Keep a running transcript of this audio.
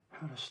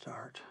how to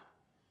start.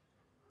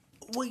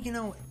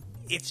 Well,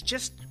 it's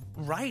just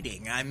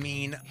writing. I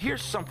mean,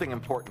 here's something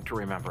important to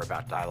remember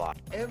about dialogue.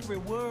 Every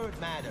word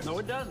matters. No,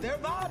 it doesn't. They're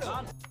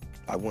vital.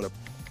 I want to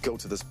go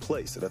to this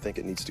place that I think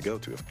it needs to go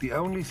to. The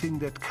only thing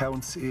that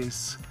counts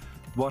is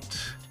what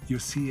you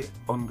see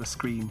on the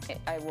screen.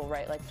 I will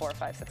write like 4 or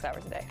 5, 6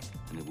 hours a day.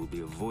 And it will be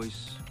a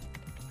voice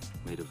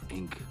made of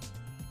ink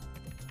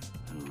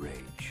and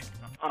rage.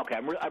 Okay,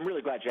 I'm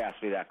really glad you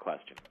asked me that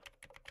question.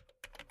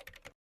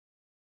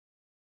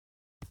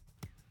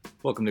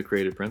 Welcome to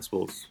Creative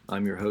Principles.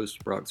 I'm your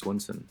host, Brock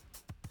Swinson.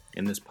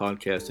 In this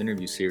podcast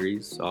interview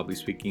series, I'll be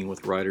speaking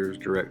with writers,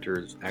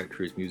 directors,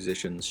 actors,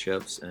 musicians,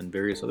 chefs, and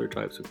various other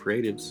types of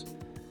creatives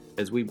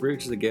as we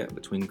bridge the gap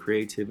between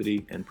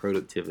creativity and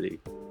productivity.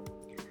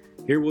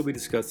 Here we'll be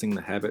discussing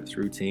the habits,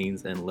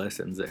 routines, and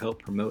lessons that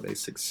help promote a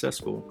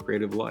successful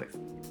creative life.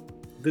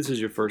 If this is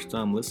your first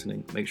time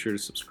listening, make sure to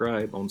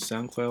subscribe on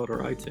SoundCloud or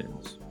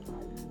iTunes.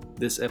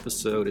 This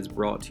episode is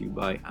brought to you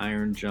by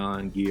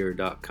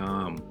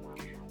IronJohnGear.com.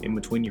 In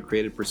between your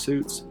creative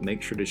pursuits,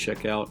 make sure to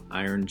check out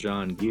Iron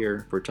John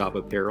Gear for top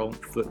apparel,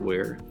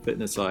 footwear,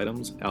 fitness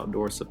items,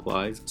 outdoor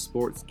supplies,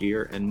 sports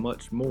gear, and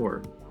much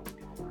more.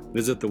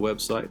 Visit the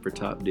website for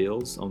top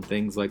deals on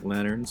things like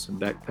lanterns,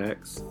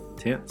 backpacks,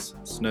 tents,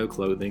 snow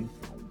clothing,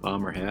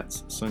 bomber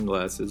hats,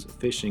 sunglasses,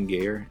 fishing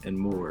gear, and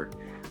more.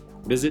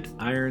 Visit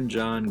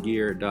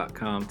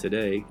IronJohnGear.com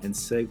today and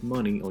save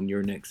money on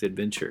your next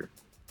adventure.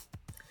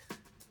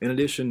 In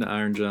addition to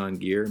Iron John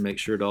Gear, make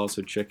sure to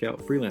also check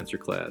out Freelancer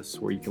Class,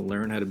 where you can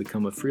learn how to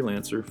become a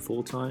freelancer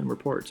full-time or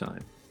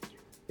part-time.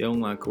 The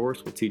online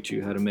course will teach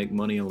you how to make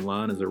money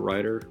online as a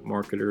writer,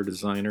 marketer,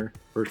 designer,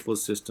 virtual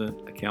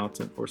assistant,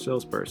 accountant, or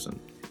salesperson.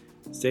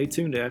 Stay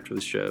tuned after the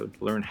show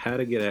to learn how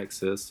to get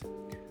access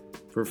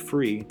for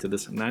free to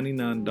this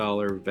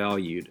 $99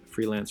 valued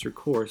freelancer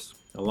course,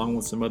 along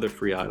with some other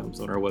free items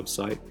on our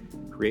website,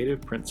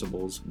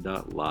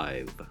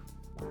 creativeprinciples.live.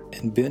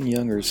 In Ben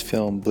Younger's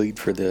film Bleed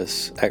for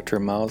This, actor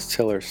Miles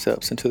Teller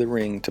steps into the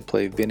ring to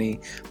play Vinny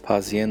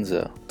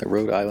Pazienza, the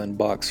Rhode Island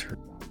boxer,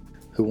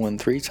 who won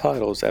 3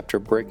 titles after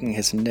breaking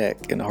his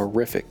neck in a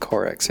horrific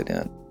car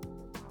accident.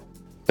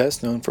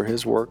 Best known for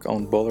his work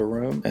on Boiler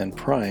Room and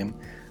Prime,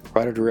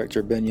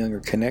 writer-director Ben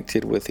Younger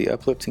connected with the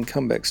uplifting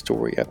comeback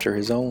story after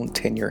his own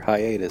 10-year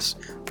hiatus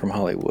from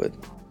Hollywood.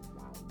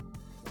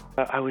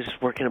 I was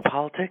working in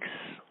politics.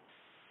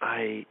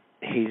 I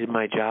hated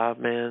my job,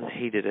 man,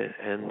 hated it,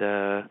 and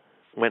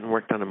went and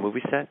worked on a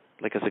movie set,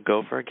 like as a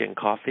gopher, getting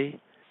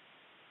coffee,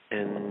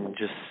 and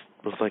just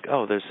was like,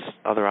 oh, there's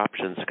other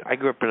options. I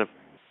grew up in a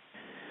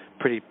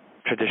pretty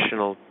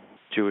traditional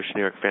Jewish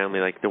New York family.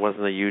 Like, there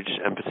wasn't a huge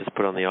emphasis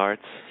put on the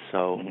arts,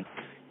 so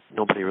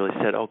nobody really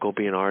said, oh, go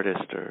be an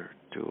artist or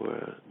do,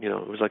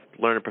 it was like,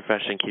 learn a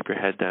profession, keep your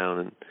head down,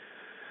 and,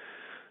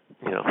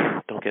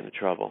 don't get into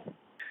trouble.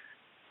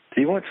 Do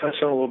you want to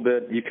touch on a little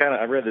bit?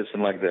 I read this in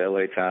like the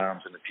LA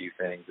Times and a few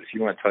things. If you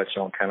want to touch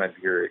on kind of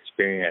your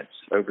experience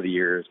over the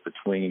years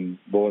between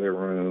Boiler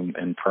Room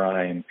and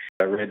Prime,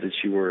 I read that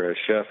you were a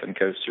chef in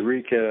Costa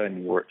Rica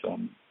and you worked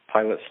on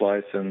pilot's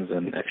license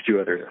and a few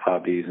other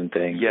hobbies and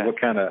things. Yeah. What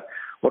kind of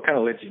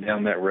led you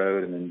down that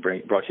road and then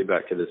brought you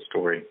back to this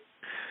story?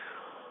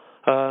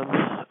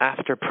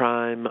 After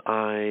Prime,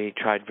 I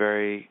tried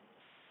very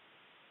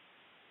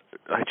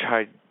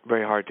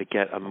hard to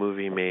get a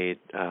movie made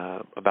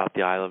about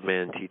the Isle of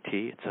Man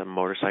TT. It's a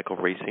motorcycle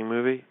racing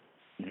movie.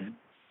 Mm-hmm.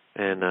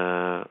 And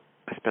I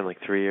spent like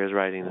 3 years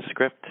writing the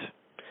script,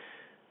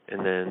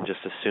 and then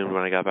just assumed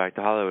when I got back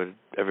to Hollywood,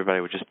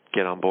 everybody would just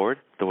get on board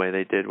the way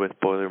they did with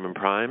Boiler Room and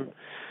Prime.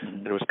 Mm-hmm.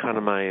 And it was kind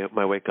of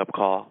my wake-up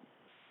call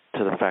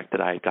to the fact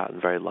that I had gotten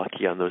very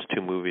lucky on those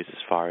 2 movies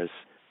as far as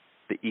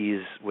the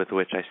ease with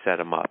which I set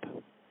them up.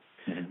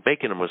 Mm-hmm.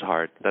 Making them was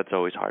hard. That's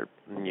always hard,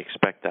 and you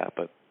expect that,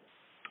 but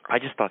I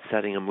just thought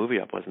setting a movie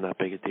up wasn't that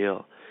big a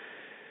deal.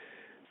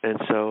 And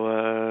so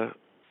I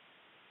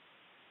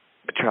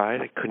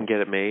tried. I couldn't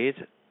get it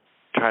made.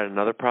 Tried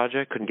another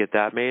project, couldn't get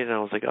that made, and I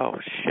was like, oh,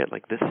 shit,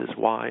 like this is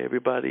why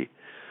everybody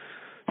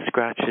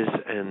scratches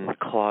and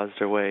claws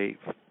their way,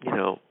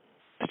 to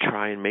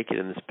try and make it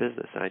in this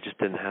business. And I just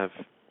didn't have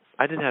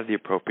the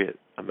appropriate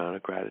amount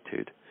of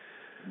gratitude.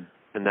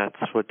 And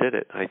that's what did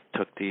it. I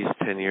took these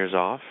 10 years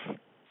off,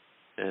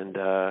 and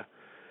I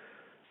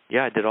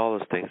did all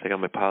those things. I got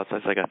my pilot's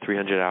license. I got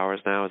 300 hours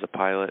now as a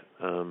pilot.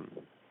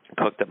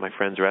 Cooked at my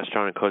friend's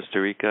restaurant in Costa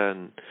Rica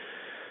and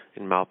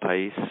in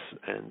Malpais,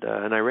 and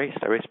I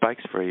raced. I raced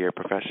bikes for a year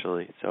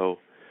professionally. So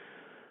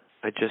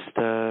I just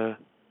had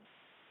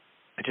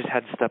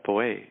to step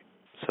away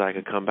so I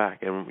could come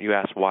back. And you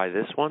asked why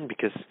this one?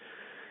 Because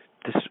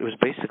this was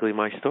basically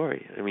my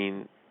story. I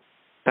mean,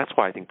 that's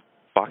why I think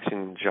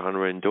boxing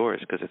genre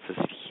endures, because it's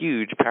this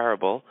huge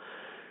parable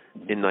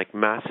in like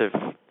massive.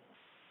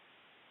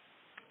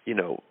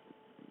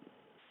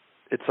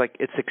 It's like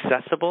it's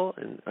accessible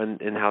and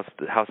how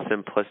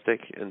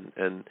simplistic and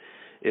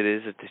it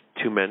is. It's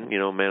 2 men,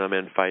 man on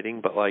man fighting,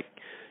 but like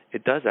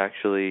it does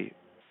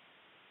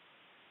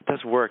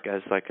work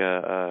as like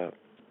a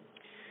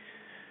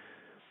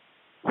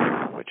what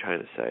am I trying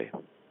to say?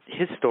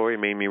 his story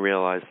made me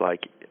realize,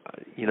 like,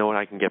 you know what,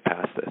 I can get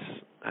past this.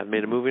 I haven't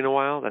made a movie in a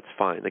while, that's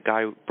fine. The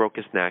guy broke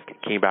his neck,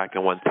 came back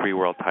and won 3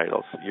 world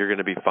titles. You're going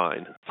to be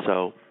fine.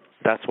 So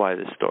that's why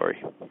this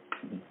story.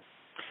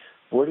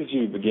 Where did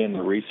you begin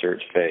the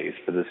research phase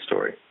for this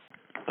story?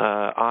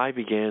 I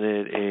began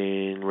it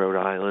in Rhode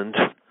Island.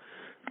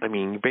 I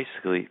mean,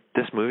 basically,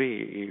 this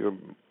movie, you're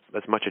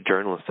as much a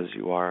journalist as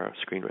you are a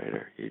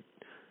screenwriter.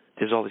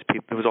 There's all these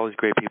people. There was all these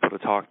great people to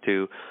talk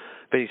to.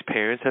 Vinny's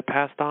parents had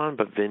passed on,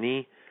 but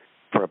Vinny's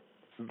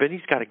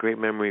got a great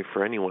memory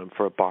for anyone.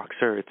 For a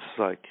boxer, it's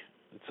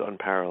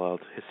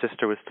unparalleled. His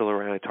sister was still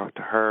around. I talked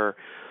to her,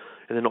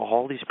 and then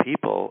all these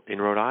people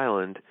in Rhode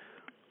Island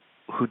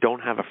who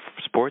don't have a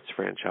sports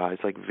franchise,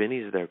 like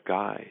Vinny's their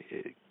guy.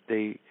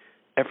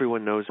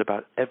 Everyone knows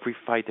about every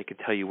fight. They could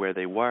tell you where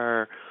they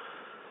were.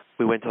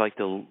 We went to like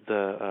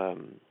the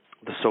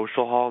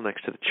social hall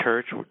next to the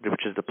church,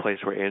 which is the place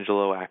where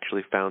Angelo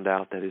actually found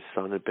out that his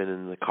son had been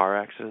in the car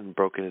accident and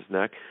broken his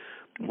neck.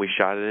 We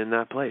shot it in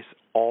that place.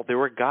 There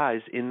were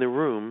guys in the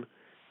room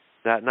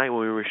that night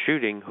when we were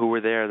shooting who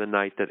were there the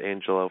night that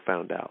Angelo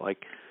found out.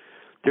 Like,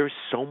 there was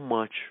so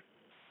much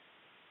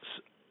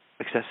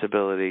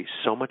accessibility,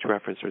 so much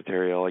reference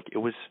material. Like, it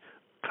was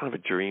kind of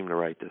a dream to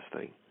write this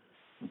thing.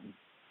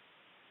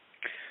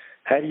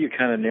 How do you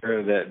kind of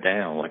narrow that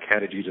down? Like, how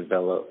did you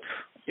develop,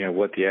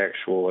 what the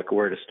actual, like,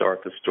 where to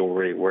start the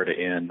story, where to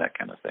end, that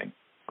kind of thing?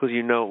 Because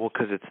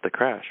it's The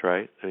Crash,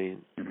 right? I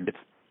mean,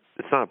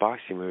 it's not a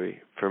boxing movie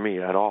for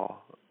me at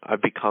all.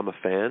 I've become a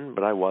fan,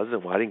 but I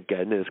wasn't. Well, I didn't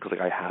get into this because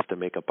I have to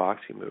make a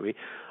boxing movie.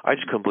 I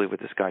just couldn't believe what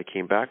this guy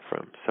came back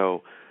from.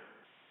 So,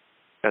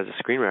 as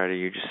a screenwriter,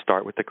 you just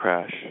start with The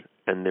Crash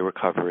and the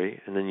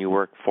recovery, and then you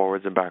work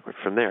forwards and backwards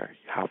from there.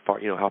 How far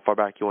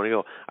back you want to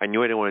go. I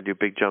knew I didn't want to do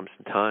big jumps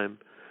in time.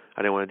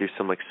 I didn't want to do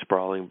some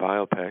sprawling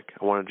biopic.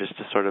 I wanted just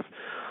to sort of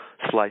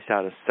slice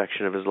out a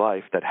section of his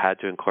life that had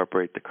to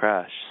incorporate The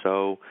Crash.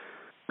 So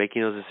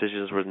making those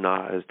decisions was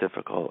not as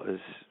difficult as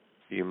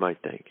you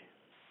might think.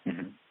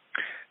 Mm-hmm.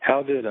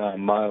 How did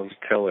Miles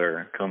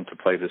Teller come to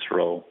play this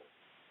role?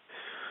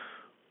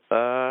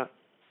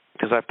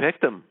 Because I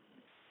picked him.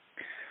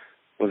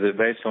 Was it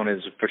based on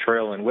his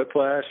portrayal in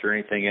Whiplash or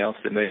anything else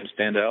that made him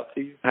stand out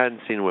to you? I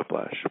hadn't seen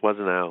Whiplash. It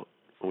wasn't out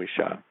when we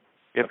shot.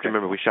 You have to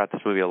remember, we shot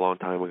this movie a long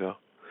time ago.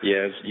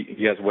 Yeah,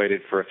 you guys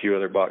waited for a few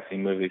other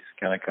boxing movies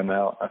to kind of come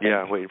out.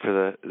 Waiting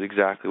for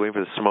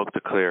the smoke to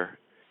clear.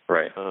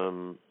 Right.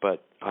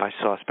 But I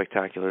saw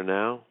Spectacular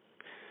Now.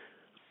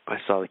 I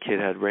saw the kid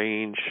had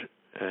range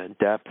and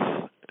depth,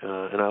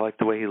 and I like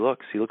the way he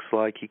looks. He looks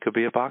like he could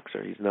be a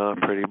boxer. He's not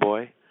a pretty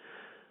boy.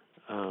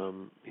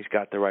 He's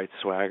got the right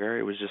swagger.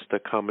 It was just a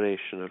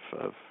combination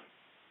of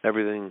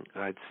everything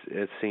I'd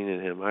seen in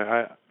him.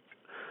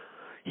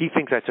 He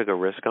thinks I took a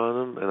risk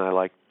on him, and I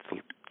like to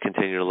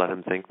continue to let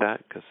him think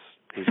that because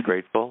he's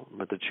grateful.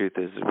 But the truth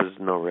is, it was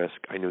no risk.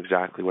 I knew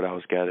exactly what I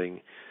was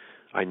getting.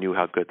 I knew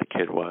how good the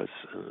kid was.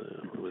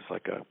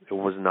 It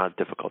was not a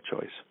difficult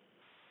choice.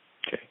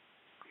 Okay.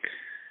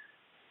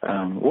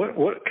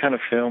 What kind of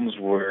films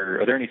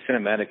are there any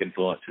cinematic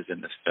influences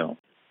in this film?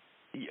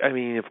 I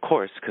mean, of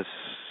course, because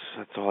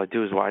that's all I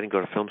do I didn't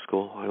go to film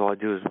school. All I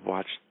do is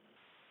watch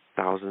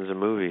thousands of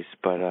movies.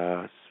 But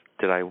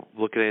did I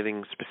look at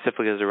anything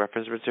specifically as a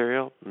reference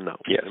material? No.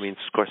 Yes. I mean,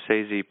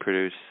 Scorsese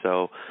produced,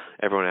 so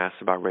everyone asks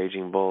about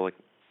Raging Bull. Like,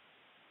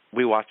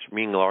 me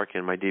and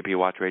Larkin, my DP,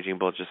 watched Raging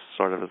Bull just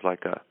sort of as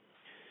like a,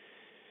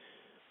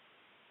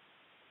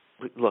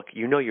 look,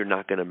 you're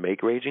not going to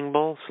make Raging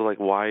Bull, so like,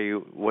 what are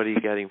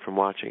you getting from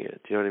watching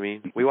it? Do you know what I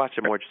mean? We watch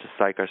it more just to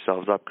psych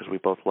ourselves up because we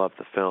both love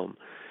the film.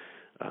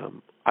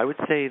 I would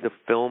say the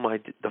film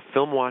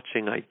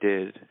watching I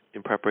did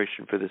in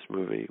preparation for this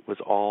movie was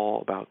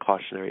all about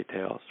cautionary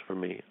tales for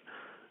me.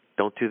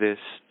 Don't do this,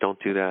 don't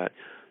do that,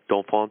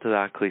 don't fall into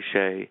that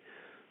cliche,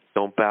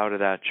 don't bow to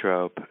that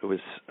trope. It was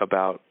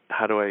about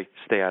how do I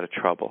stay out of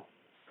trouble.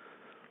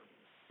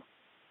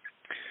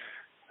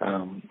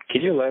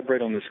 Can you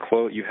elaborate on this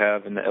quote you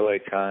have in the LA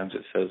Times?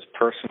 It says,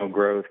 personal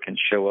growth can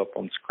show up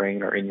on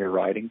screen or in your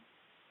writing.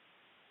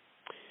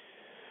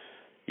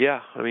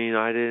 Yeah, I mean,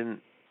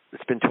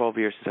 it's been 12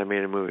 years since I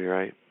made a movie,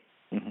 right?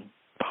 Mm-hmm.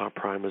 Pop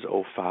Prime was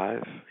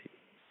 2005.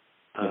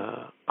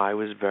 I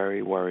was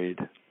very worried.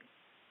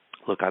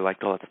 Look, I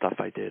liked all that stuff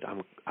I did.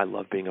 I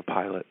love being a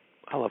pilot.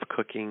 I love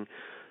cooking.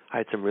 I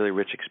had some really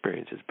rich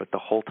experiences, but the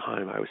whole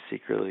time I was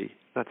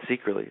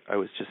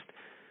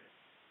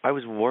I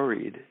was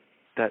worried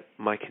that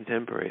my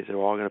contemporaries were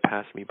all going to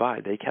pass me by.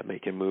 They kept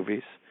making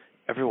movies.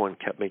 Everyone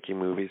kept making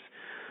movies.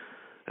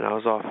 And I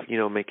was off,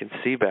 making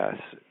sea bass,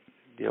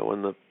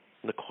 in the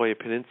Nicoya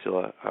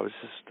Peninsula.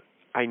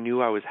 I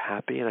knew I was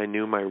happy and I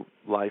knew my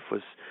life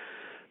was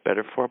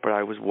better for it, but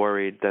I was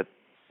worried that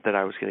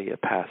I was going to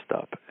get passed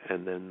up.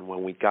 And then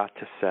when we got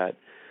to set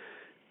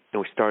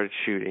and we started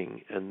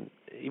shooting, and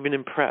even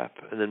in prep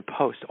and then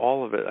post,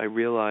 all of it, I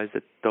realized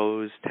that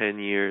those 10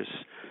 years,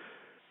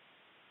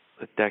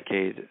 a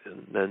decade,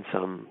 and then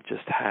some,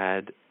 just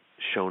had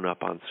shown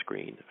up on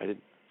screen. I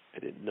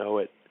didn't know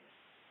it.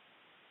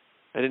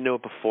 I didn't know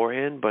it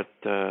beforehand, but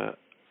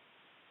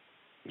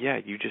yeah,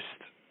 you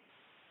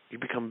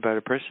become a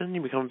better person.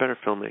 You become a better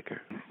filmmaker.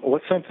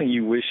 What's something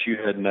you wish you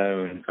had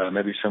known,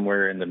 maybe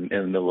somewhere in the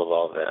middle of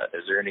all that?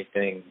 Is there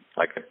anything,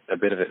 like a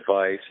bit of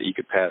advice that you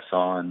could pass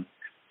on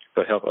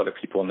to help other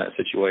people in that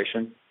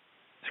situation?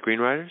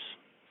 Screenwriters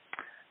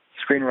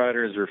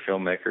or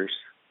filmmakers?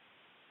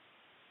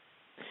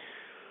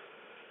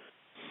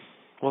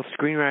 Well,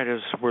 screenwriters,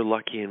 we're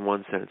lucky in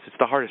one sense. It's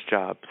the hardest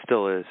job,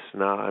 still is.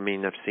 Now, I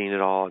mean, I've seen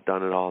it all, I've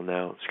done it all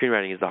now.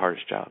 Screenwriting is the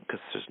hardest job because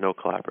there's no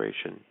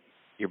collaboration.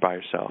 You're by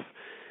yourself.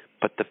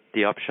 But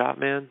the upshot,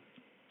 man,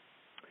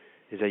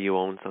 is that you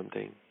own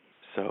something.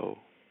 So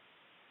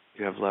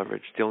you have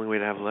leverage. The only way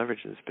to have leverage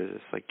in this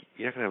business, like,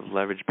 you're not going to have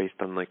leverage based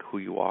on, like, who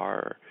you are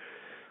or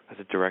as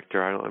a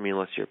director. I mean,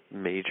 unless you're a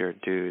major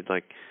dude.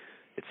 Like,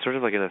 it's sort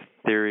of like an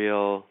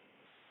ethereal,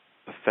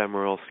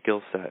 ephemeral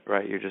skill set,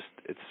 right?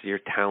 It's your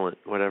talent,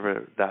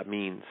 whatever that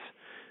means.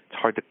 It's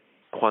hard to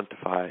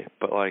quantify,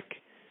 but like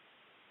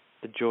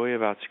the joy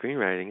about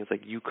screenwriting is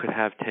like you could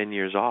have 10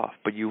 years off,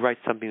 but you write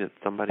something that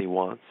somebody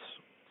wants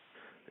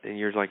and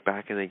you're like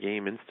back in the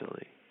game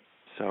instantly.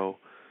 So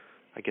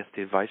I guess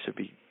the advice would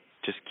be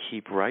just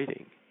keep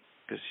writing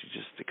because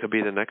it could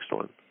be the next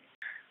one.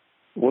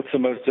 What's the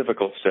most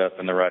difficult step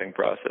in the writing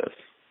process?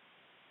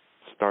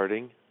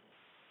 Starting.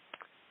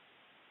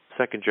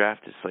 Second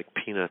draft is like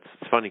peanuts.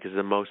 It's funny because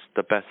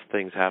the best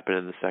things happen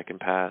in the second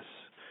pass,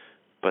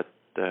 but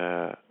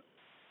it's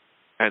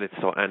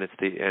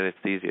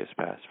the easiest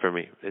pass for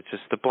me. It's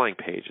just the blank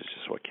page is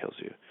just what kills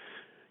you.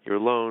 You're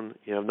alone.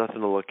 You have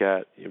nothing to look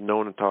at. You have no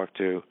one to talk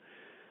to.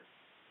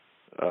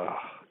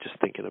 Just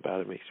thinking about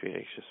it makes me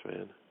anxious,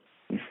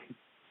 man.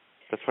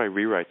 That's why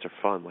rewrites are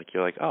fun. Like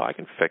you're like, oh, I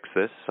can fix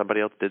this.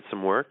 Somebody else did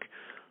some work.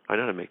 I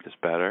know how to make this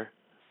better.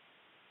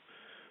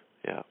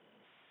 Yeah.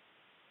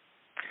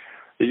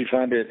 Do you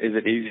find is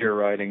it easier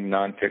writing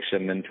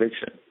nonfiction than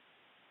fiction?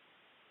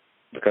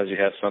 Because you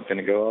have something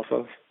to go off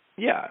of?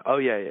 Yeah. Oh,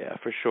 yeah,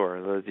 for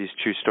sure. These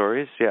true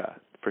stories, yeah,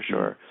 for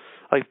sure.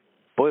 Like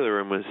Boiler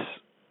Room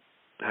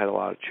had a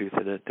lot of truth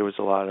in it. There was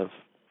a lot of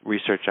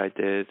research I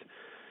did,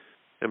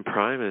 and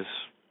Prime is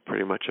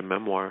pretty much a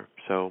memoir.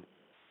 So,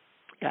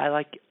 yeah, I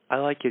like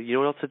it. You know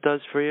what else it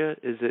does for you?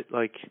 Is it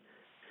like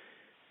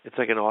it's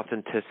like an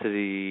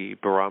authenticity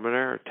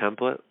barometer or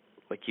template?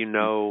 Like you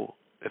know.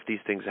 If these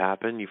things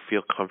happen, you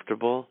feel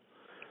comfortable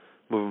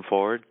moving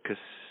forward because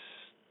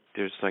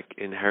there's like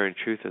inherent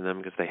truth in them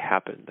because they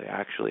happen. They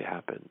actually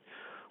happen.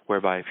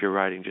 Whereby if you're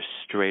writing just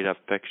straight up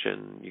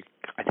fiction,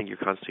 I think you're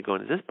constantly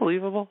going, is this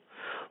believable?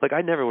 Like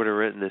I never would have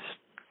written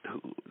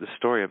the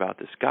story about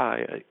this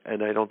guy,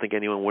 and I don't think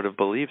anyone would have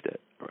believed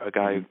it. A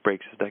guy who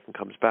breaks his neck and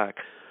comes back.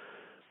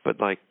 But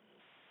like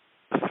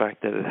the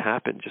fact that it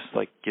happened just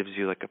like gives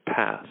you like a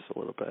pass a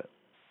little bit.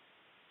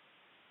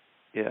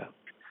 Yeah.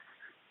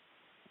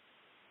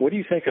 What do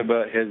you think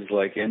about his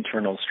like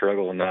internal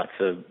struggle not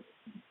to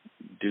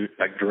do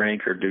like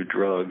drink or do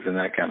drugs and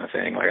that kind of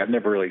thing? Like I've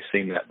never really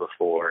seen that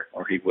before,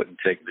 or he wouldn't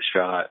take the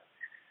shot.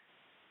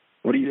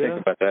 What do you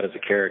think about that as a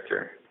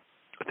character?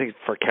 I think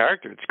for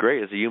character, it's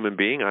great. As a human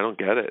being, I don't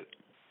get it.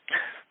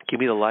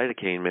 Give me the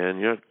lidocaine,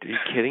 man. Are you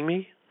kidding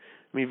me?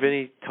 I mean,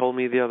 Vinny told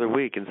me the other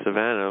week in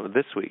Savannah,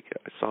 this week,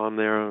 I saw him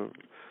there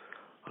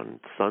on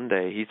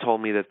Sunday. He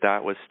told me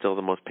that was still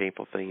the most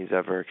painful thing he's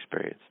ever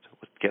experienced,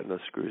 was getting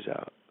those screws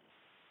out.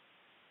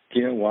 Do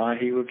you know why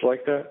he was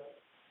like that?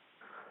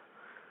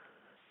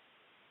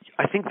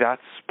 I think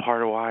that's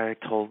part of why I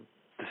told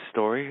the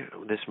story,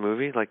 this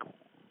movie. Like,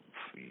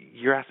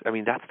 you're asking, I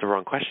mean, that's the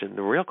wrong question.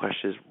 The real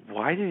question is,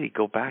 why did he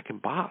go back and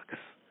box?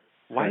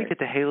 Why did he get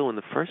the halo in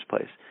the first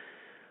place?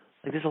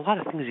 Like, there's a lot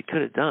of things he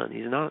could have done.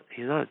 He's not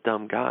a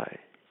dumb guy.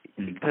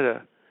 He could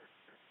have,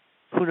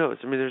 who knows?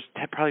 I mean, there's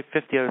probably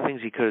 50 other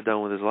things he could have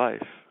done with his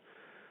life.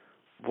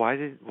 Why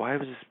did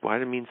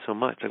it mean so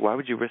much? Like, why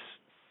would you risk?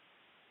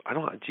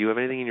 Do you have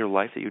anything in your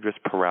life that you'd risk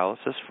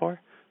paralysis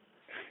for?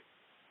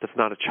 That's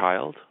not a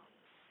child?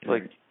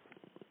 Like,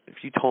 if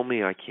you told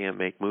me I can't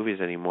make movies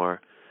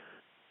anymore,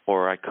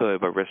 or I could,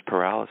 but risk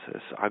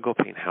paralysis, I'll go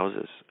paint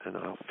houses, and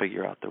I'll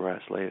figure out the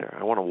rest later.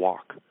 I want to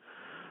walk.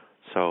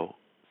 So,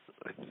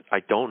 I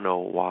don't know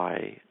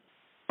why,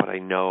 but I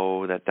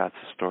know that that's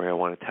a story I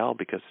want to tell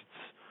because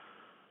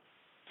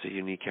it's a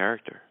unique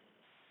character.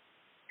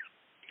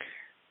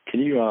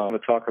 Can you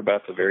talk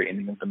about the very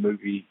ending of the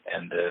movie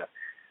and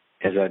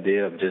his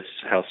idea of just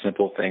how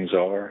simple things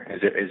are?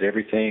 Is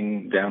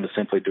everything down to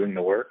simply doing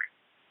the work?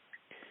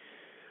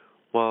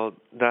 Well,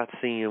 that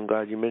scene, I'm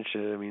glad you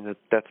mentioned it. I mean,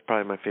 that's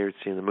probably my favorite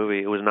scene in the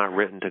movie. It was not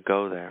written to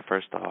go there,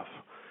 first off.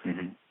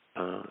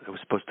 It was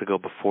supposed to go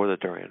before the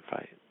Duran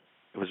fight.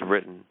 It was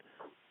written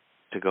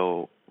to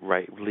go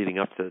right leading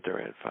up to the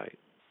Duran fight.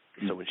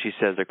 So when she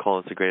says they're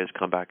calling it the greatest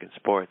comeback in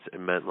sports, it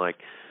meant like,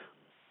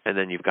 and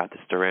then you've got this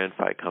Duran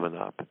fight coming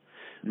up.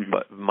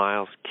 But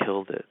Miles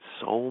killed it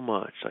so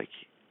much. Like,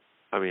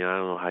 I mean, I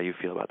don't know how you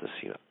feel about this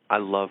scene. I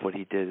love what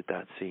he did at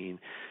that scene,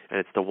 and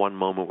it's the one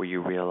moment where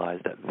you realize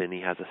that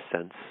Vinny has a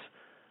sense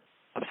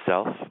of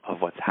self, of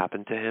what's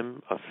happened to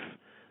him, of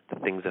the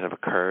things that have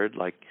occurred.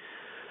 Like,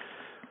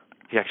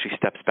 he actually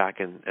steps back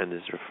and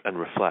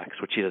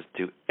reflects, which he doesn't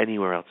do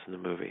anywhere else in the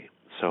movie.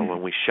 So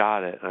when we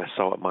shot it and I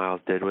saw what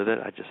Miles did with it,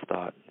 I just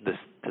thought this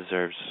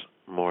deserves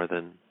more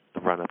than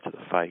the run up to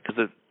the fight, because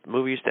the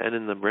movie used to end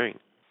in the ring.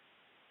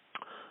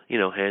 You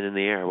know, hand in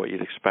the air, what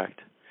you'd expect.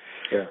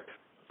 Yeah.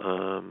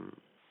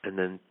 And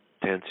then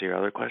to answer your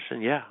other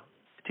question, yeah,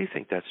 I do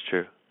think that's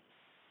true.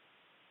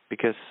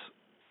 Because,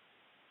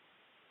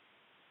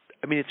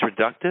 I mean, it's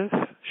reductive,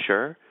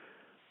 sure.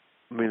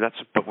 I mean,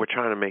 but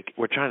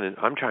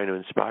I'm trying to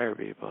inspire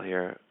people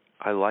here.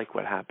 I like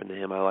what happened to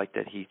him. I like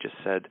that he just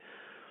said,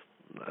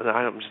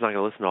 I'm just not going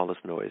to listen to all this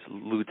noise.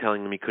 Lou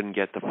telling him he couldn't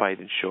get the fight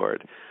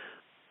insured.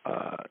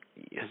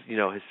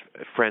 His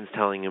friends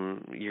telling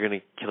him, you're going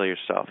to kill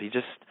yourself. He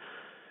just,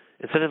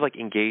 instead of like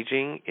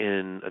engaging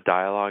in a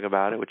dialogue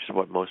about it, which is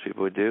what most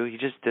people would do, he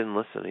just didn't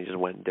listen. He just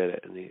went and did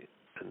it. And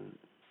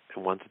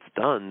once it's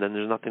done, then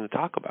there's nothing to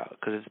talk about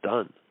because it's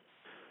done.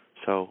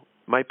 So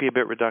might be a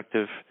bit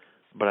reductive,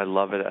 but I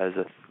love it as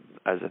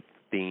a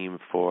theme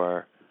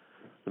for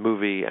the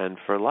movie and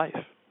for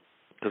life.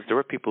 Because there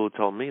were people who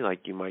told me,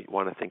 like, you might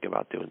want to think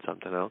about doing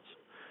something else.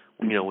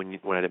 You know,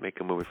 when I didn't make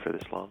a movie for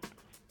this long.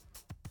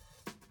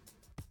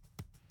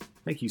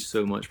 Thank you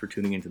so much for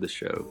tuning into the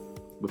show.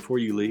 Before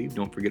you leave,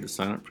 don't forget to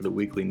sign up for the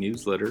weekly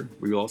newsletter,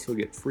 where you also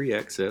get free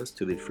access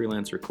to the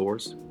freelancer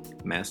course,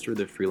 Master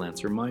the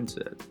Freelancer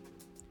Mindset.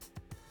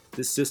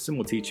 This system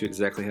will teach you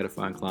exactly how to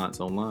find clients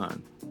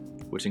online,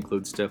 which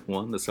includes Step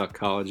 1, the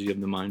psychology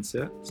of the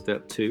mindset,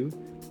 Step 2,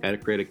 how to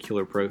create a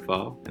killer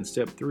profile, and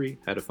Step 3,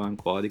 how to find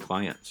quality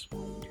clients.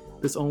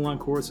 This online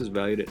course is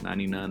valued at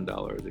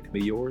 $99. It can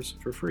be yours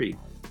for free.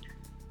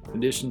 In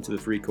addition to the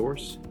free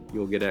course,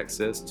 you'll get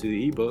access to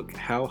the ebook,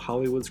 How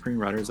Hollywood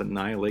Screenwriters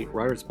Annihilate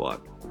Writer's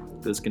Block.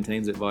 This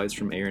contains advice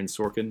from Aaron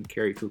Sorkin,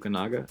 Cary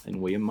Fukunaga,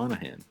 and William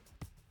Monahan.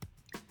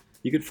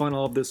 You can find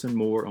all of this and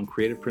more on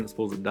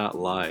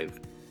creativeprinciples.live.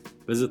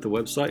 Visit the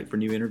website for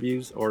new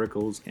interviews,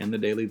 articles, and the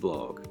daily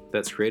blog.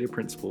 That's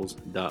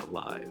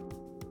creativeprinciples.live.